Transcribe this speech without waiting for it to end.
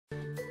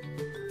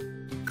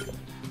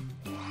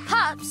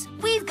pups,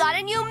 we've got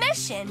a new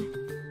mission.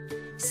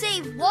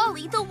 Save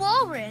Wally the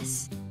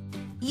walrus.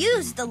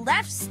 Use the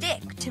left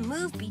stick to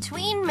move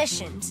between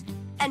missions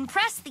and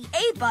press the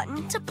A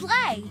button to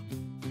play.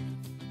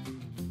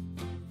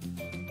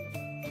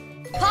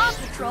 Paw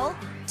Patrol,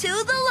 to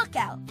the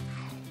lookout.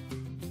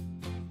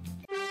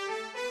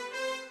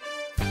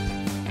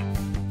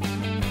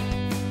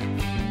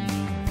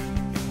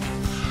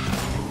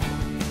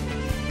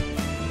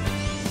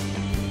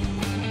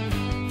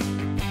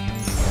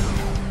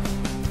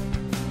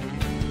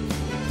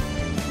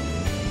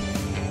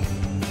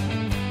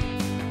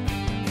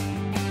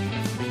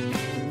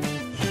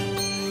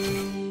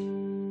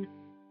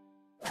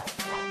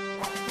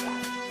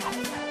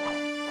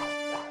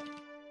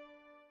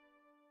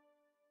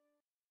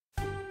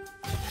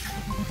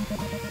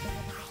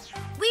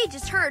 We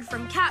just heard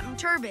from Captain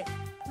Turbot.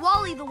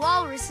 Wally the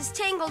walrus is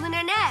tangled in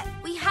a net.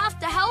 We have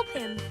to help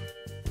him.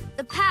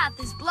 The path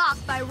is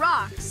blocked by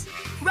rocks.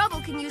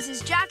 Rubble can use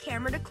his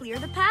jackhammer to clear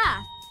the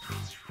path.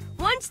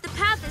 Once the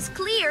path is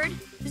cleared,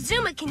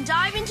 Zuma can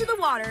dive into the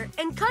water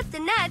and cut the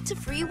net to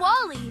free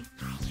Wally.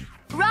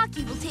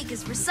 Rocky will take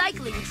his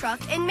recycling truck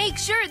and make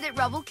sure that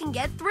Rubble can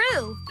get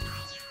through.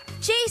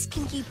 Chase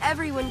can keep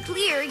everyone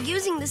clear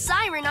using the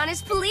siren on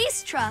his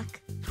police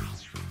truck.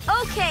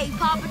 Okay,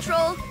 Paw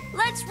Patrol,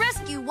 let's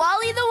rescue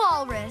Wally the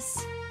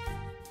walrus.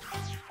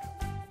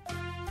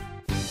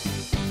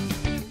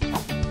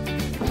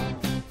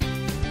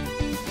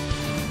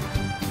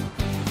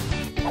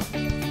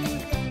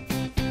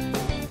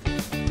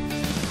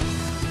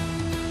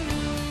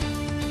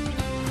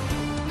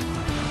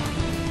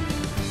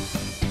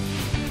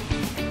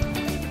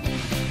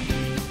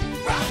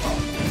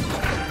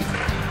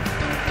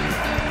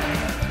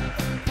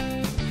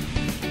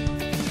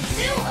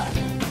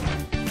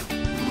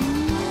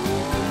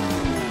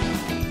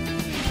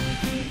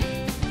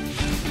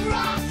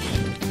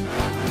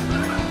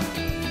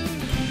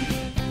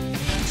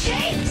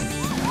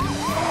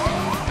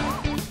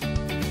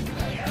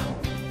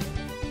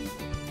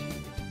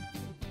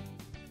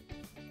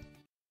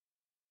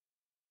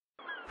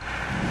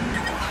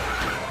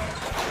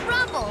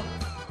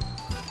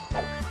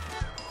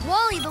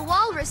 Wally the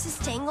walrus is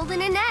tangled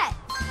in a net.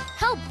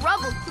 Help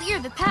Rubble clear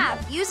the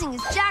path using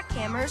his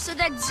jackhammer so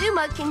that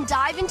Zuma can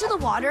dive into the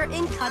water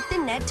and cut the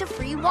net to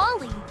free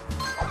Wally.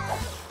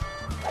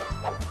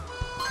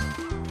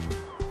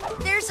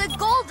 There's a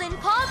golden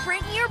paw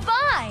print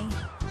nearby.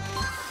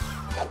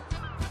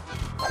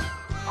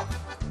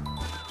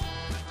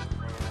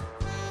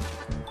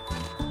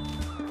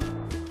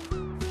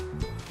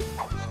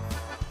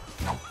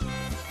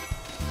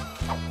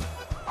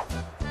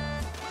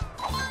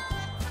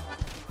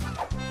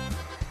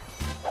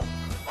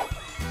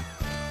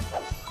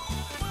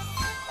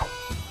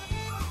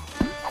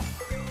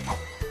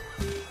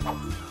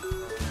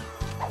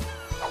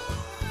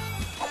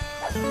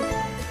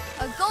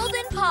 A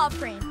golden paw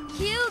print.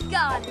 You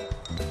got it.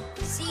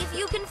 See if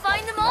you can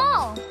find them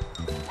all.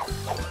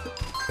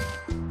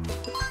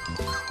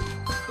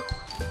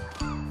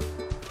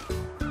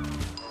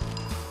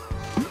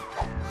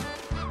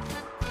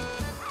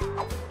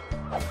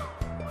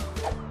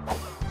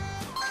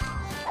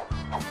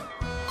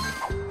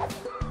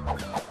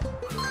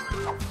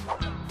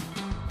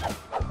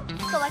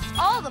 Collect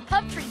all the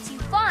pup treats you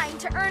find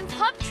to earn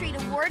Pup Treat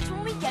Awards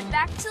when we get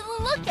back to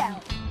the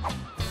lookout.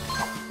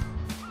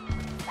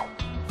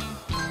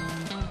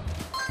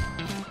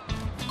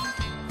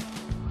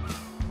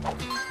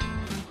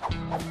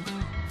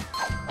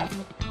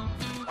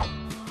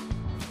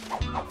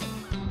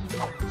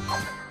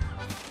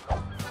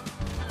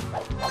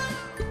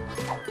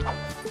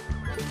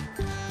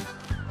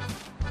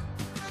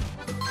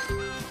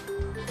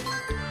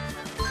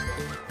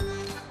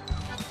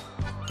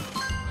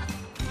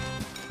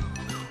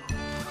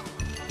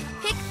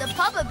 Pick the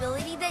pup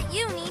ability that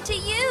you need to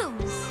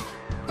use.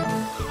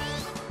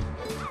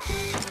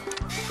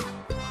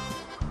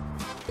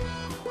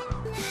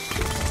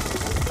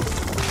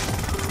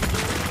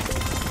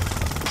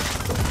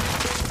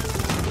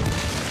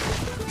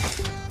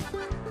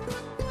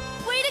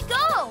 Way to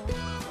go!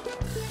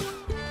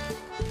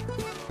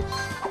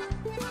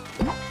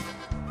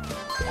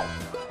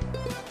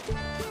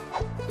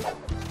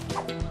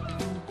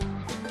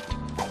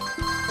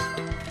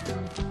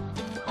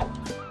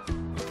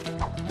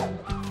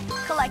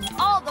 Collect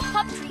all the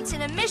pup treats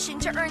in a mission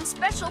to earn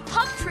special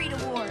Pup Treat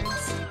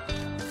Awards.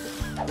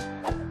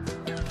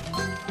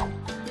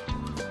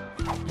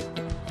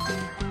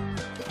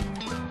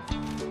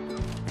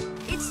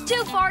 It's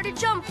too far to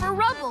jump for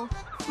Rubble.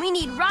 We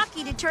need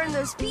Rocky to turn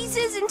those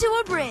pieces into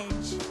a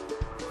bridge.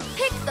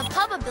 Pick the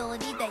pup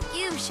ability that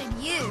you should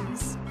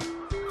use.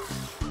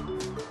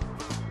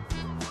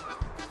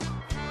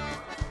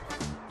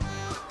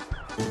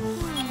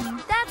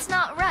 That's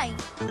not right.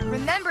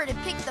 Remember to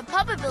pick the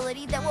pup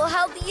ability that will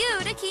help you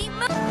to keep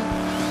moving.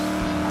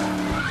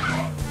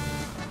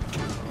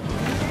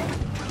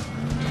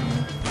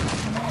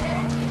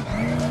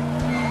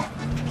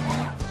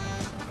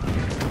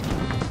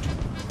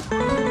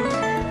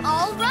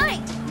 All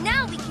right,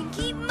 now we can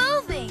keep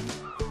moving.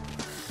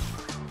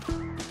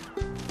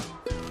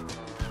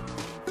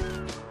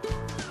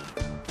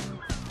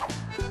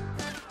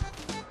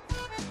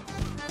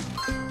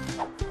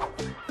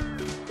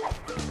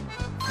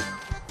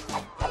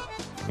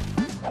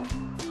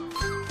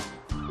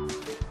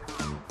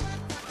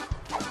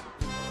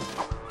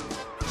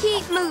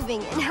 Keep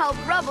moving and help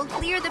Rubble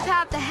clear the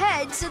path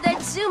ahead so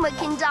that Zuma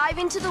can dive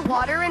into the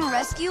water and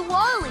rescue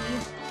Wally.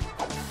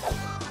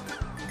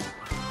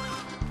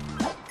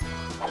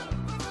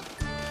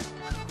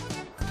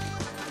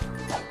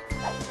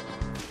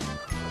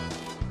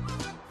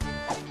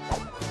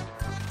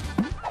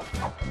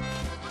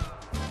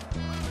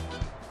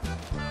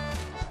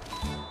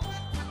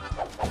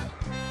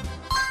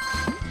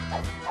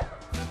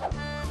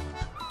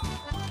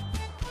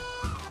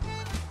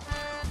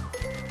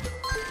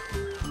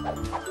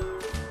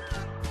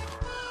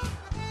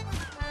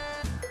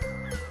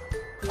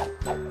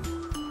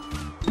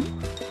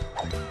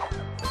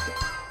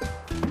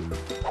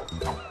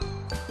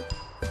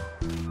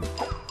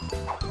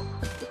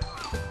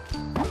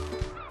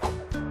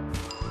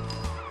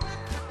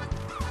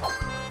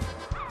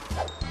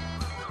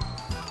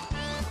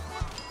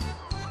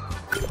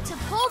 To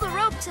pull the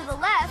rope to the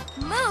left,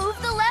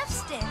 move the left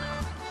stick.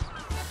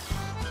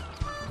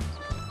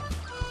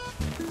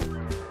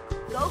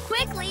 Go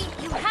quickly.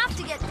 You have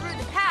to get through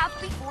the path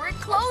before it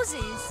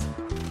closes.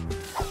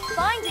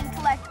 Find and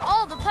collect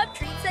all the pup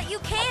treats that you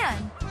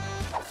can.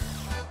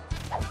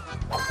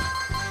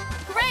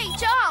 Great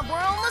job! We're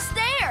almost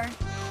there.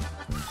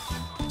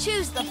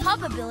 Choose the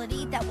pup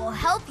ability that will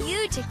help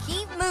you to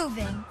keep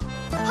moving.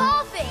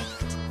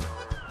 Perfect!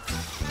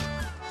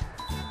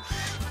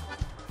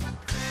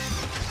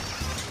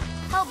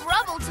 Help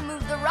Rubble to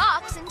move the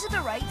rocks into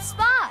the right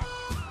spot.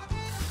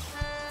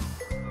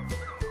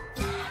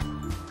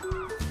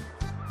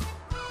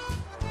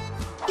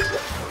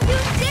 You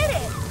did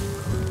it!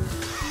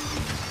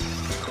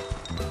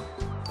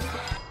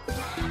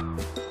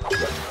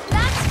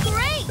 That's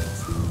great!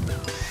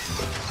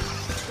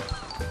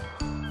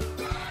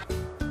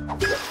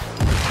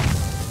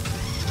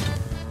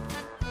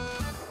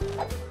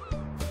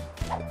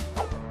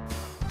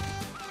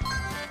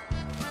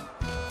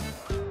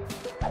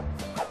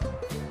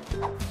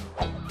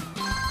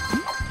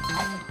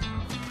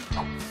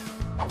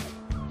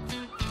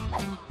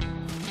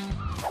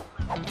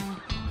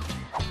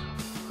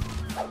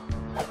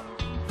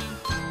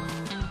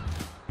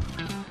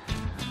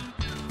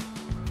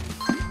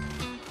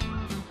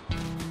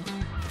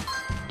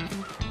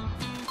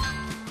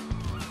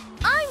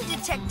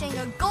 Detecting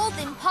a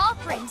golden paw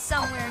print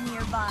somewhere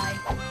nearby.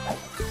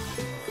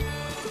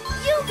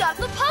 You got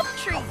the pup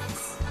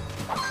treats!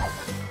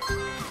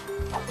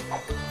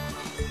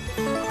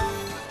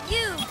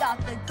 You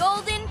got the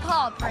golden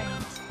paw print.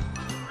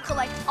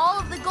 Collect all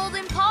of the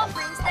golden paw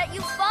prints that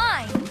you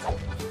find.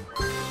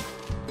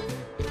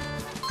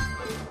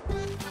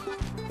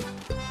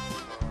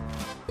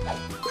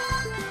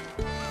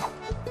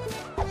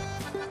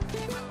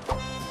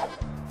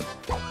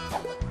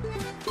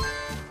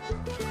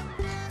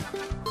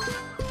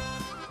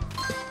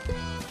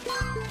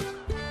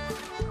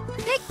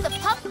 Pick the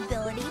pup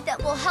ability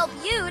that will help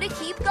you to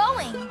keep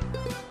going.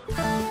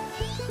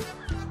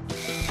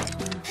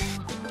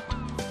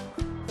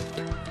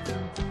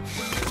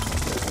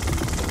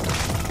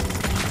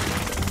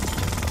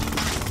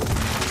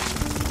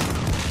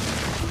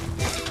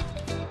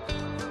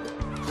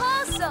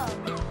 Awesome!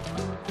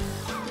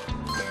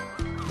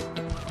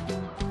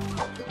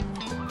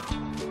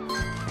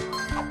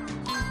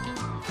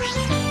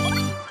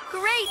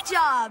 Great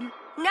job!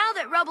 Now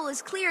that Rubble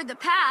has cleared the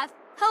path,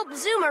 help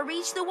Zuma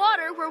reach the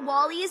water where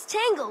Wally is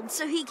tangled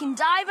so he can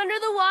dive under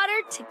the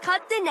water to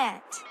cut the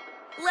net.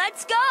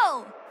 Let's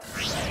go!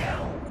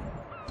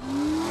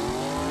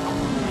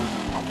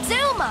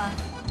 Zuma!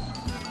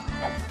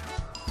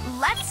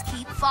 Let's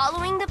keep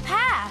following the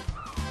path.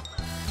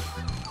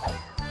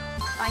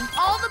 Find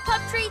all the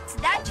pup treats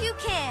that you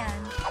can.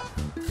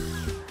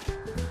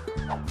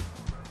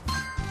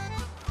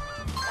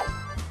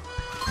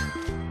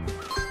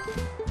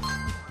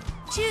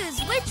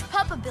 Choose which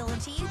pup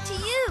ability to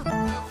use.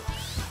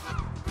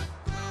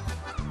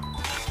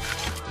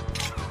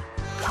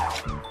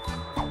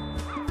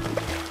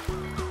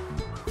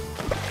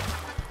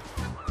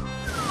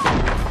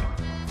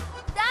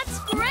 That's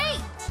great!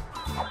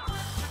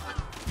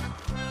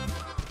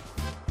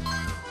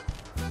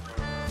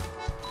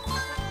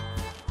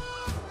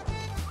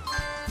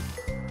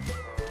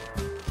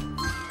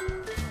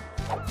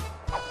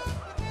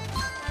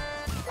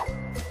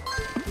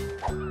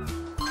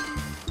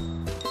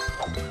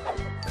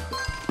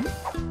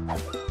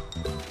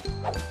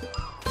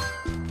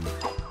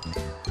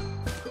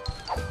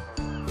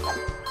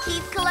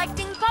 Keep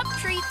collecting pup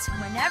treats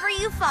whenever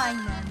you find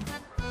them.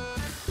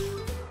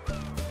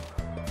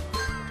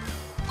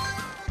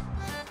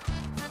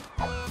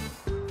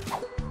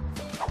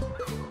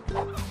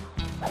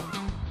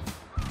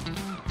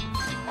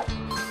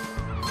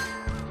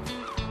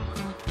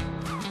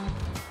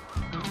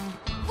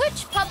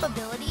 Which pup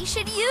ability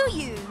should you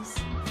use?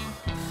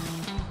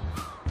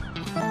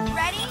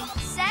 Ready,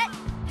 set,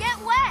 get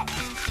wet!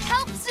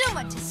 Help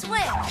Zuma to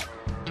swim.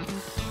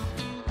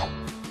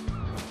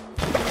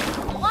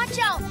 Watch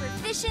out for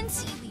fish and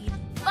seaweed.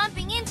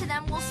 Bumping into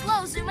them will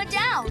slow Zuma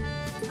down.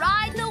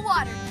 Ride the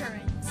water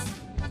currents.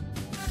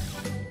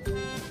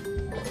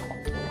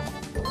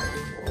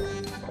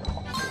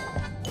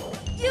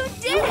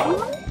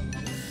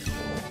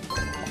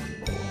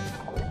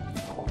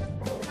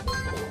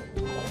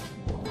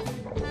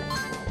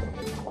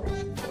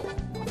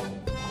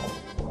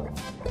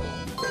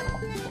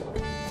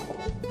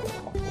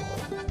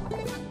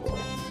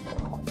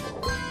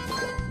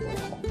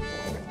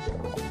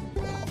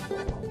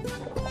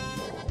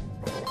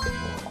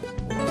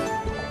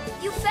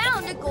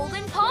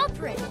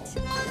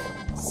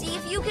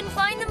 you can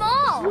find them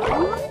all.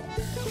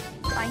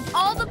 Find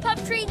all the pup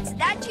treats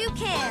that you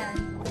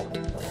can.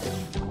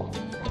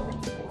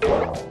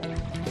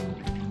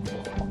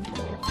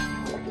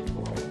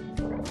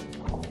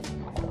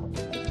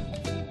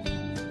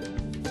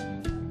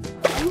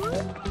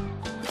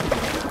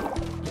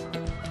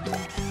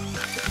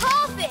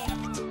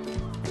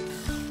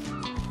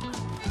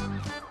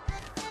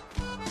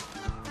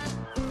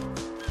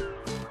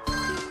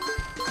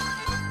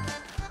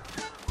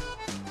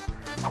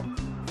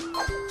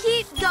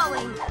 Keep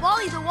going.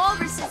 Wally the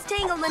Walrus is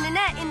tangled in a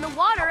net in the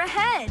water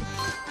ahead.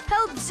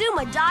 Help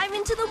Zuma dive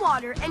into the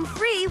water and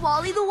free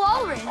Wally the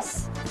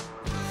Walrus.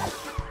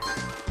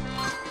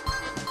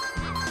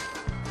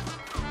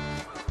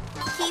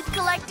 Keep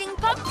collecting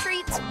pup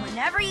treats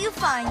whenever you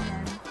find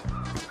them.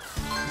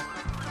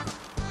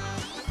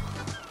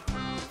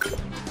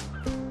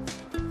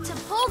 To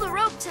pull the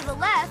rope to the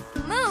left,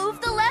 move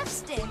the left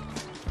stick.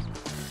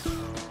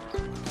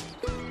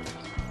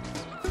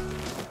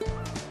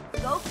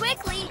 Go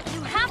quickly.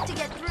 You have to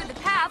get through the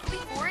path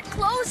before it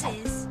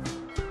closes.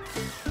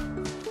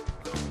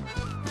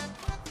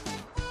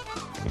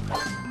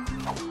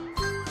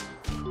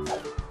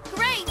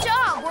 Great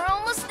job! We're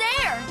almost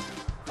there.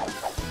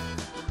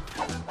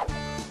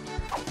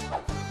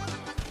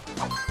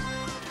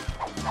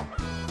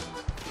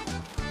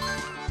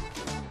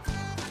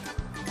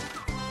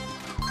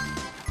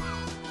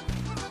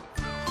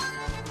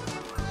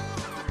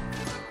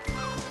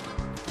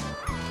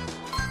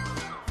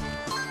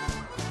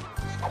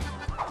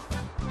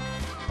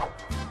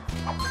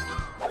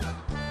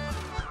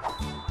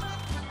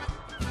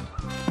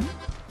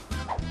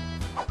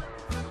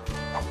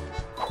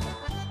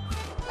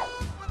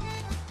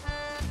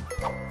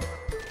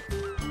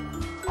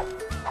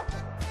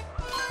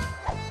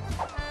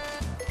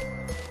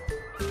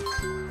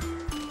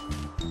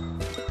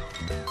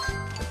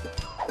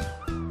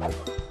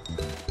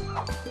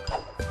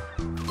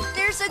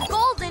 There's a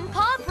golden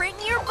paw print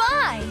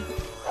nearby.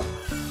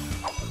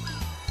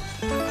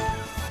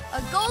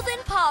 A golden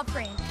paw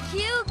print.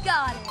 You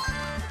got it.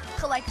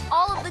 Collect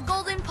all of the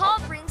golden paw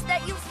prints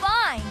that you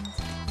find.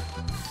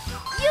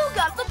 You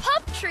got the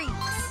pup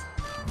treats.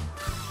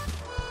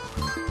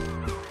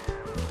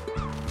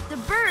 The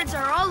birds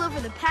are all over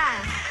the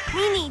path.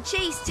 We need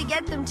Chase to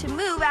get them to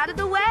move out of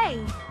the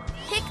way.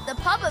 Pick the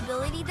pup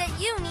ability that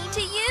you need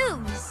to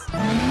use.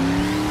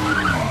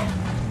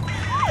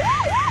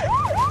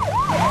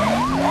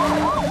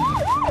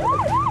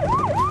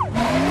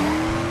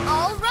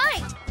 All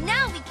right,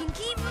 now we can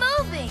keep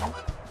moving.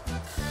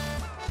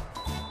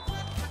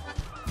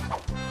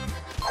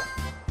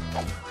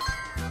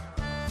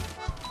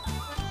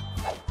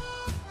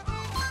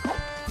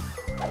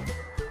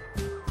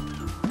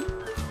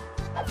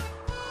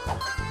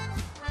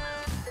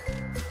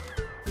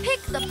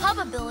 Pick the pup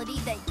ability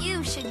that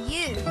you should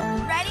use.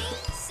 Ready,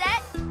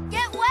 set,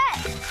 get wet.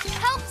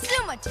 Help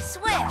Zuma to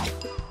swim.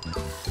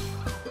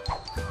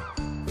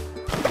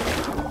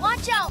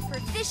 Watch out for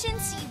fish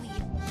and seaweed.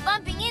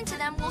 Bumping into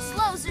them will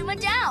slow Zuma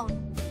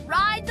down.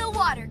 Ride the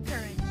water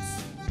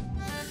currents.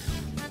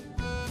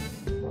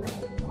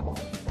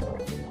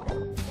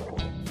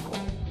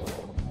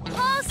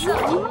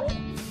 Awesome!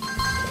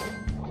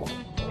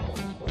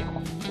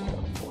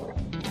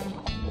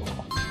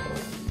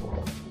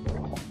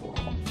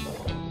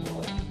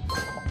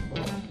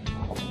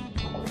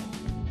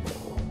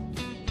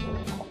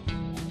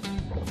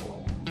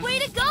 Way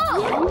to go!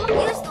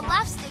 Use the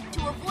left stick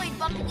to avoid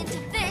bumping into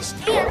fish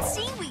and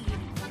seaweed.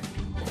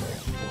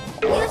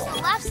 Use the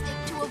left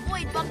stick to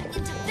avoid bumping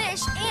into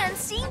fish and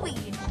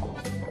seaweed.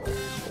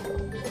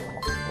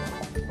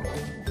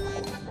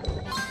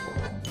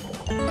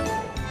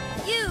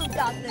 You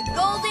got the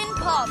golden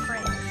paw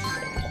print.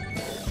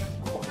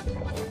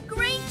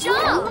 Great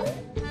job!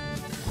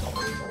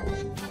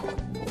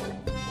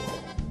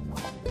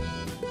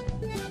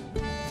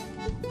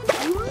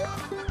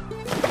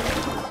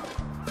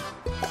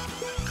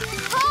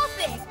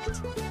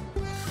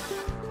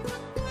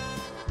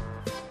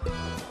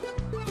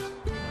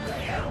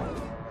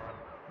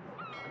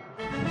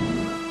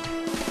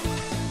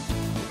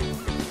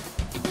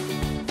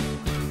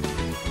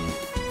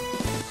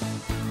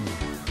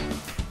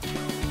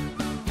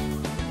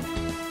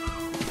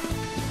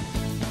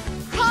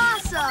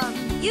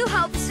 You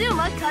helped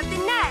Zuma cut the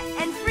net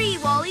and free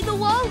Wally the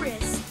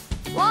Walrus.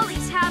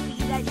 Wally's happy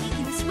that he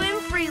can swim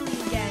freely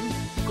again.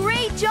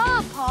 Great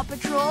job, Paw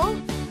Patrol!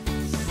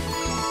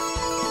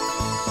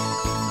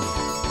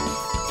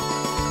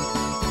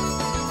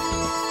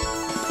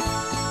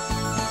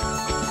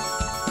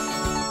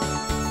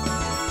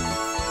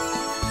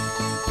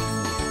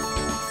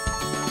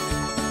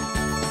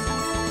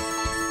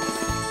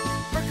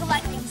 For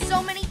collecting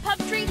so many pup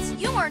treats,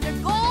 you earned a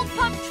gold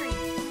pup treat.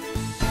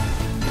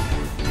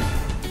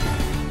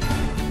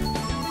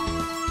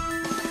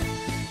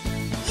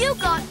 You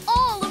got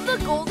all of the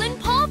golden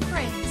paw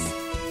prints.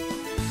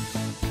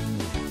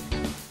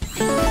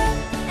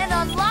 And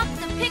unlock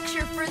the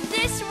picture for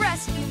this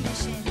rescue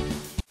mission.